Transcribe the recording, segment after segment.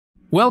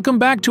Welcome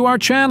back to our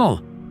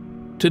channel.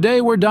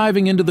 Today we're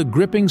diving into the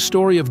gripping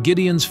story of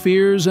Gideon's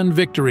fears and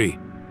victory.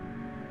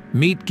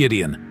 Meet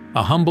Gideon,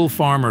 a humble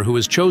farmer who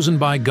is chosen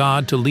by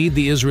God to lead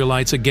the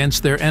Israelites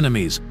against their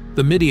enemies,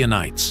 the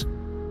Midianites.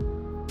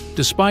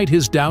 Despite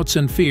his doubts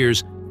and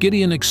fears,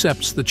 Gideon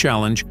accepts the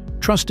challenge,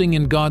 trusting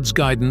in God's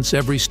guidance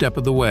every step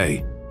of the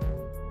way.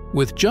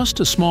 With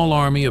just a small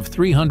army of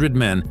 300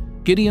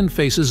 men, Gideon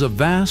faces a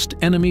vast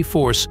enemy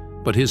force,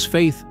 but his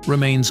faith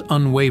remains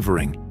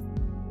unwavering.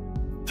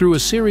 Through a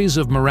series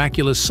of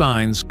miraculous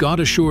signs, God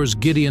assures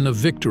Gideon of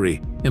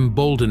victory,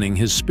 emboldening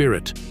his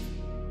spirit.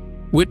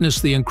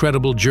 Witness the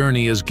incredible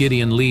journey as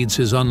Gideon leads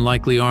his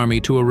unlikely army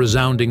to a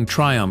resounding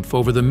triumph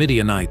over the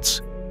Midianites.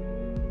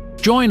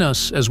 Join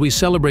us as we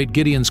celebrate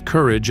Gideon's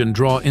courage and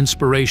draw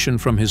inspiration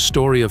from his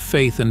story of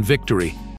faith and victory,